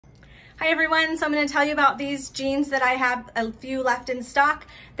Hi everyone, so I'm going to tell you about these jeans that I have a few left in stock.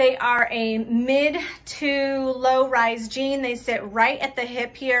 They are a mid to low rise jean. They sit right at the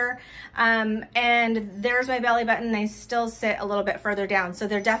hip here, and there's my belly button. They still sit a little bit further down. So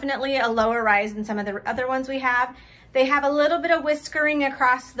they're definitely a lower rise than some of the other ones we have. They have a little bit of whiskering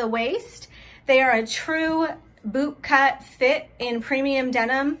across the waist. They are a true boot cut fit in premium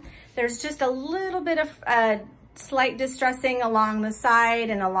denim. There's just a little bit of slight distressing along the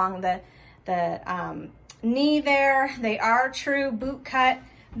side and along the knee there. They are true boot cut.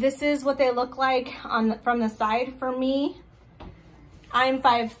 This is what they look like from the side for me. I'm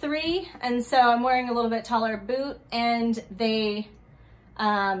 5'3", and so I'm wearing a little bit taller boot, and they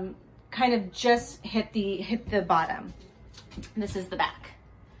kind of just hit the bottom. This is the back.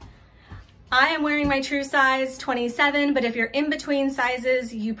 I am wearing my true size 27, but if you're in between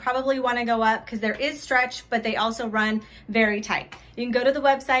sizes, you probably want to go up because there is stretch, but they also run very tight. You can go to the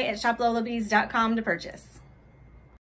website at shoplolabees.com to purchase.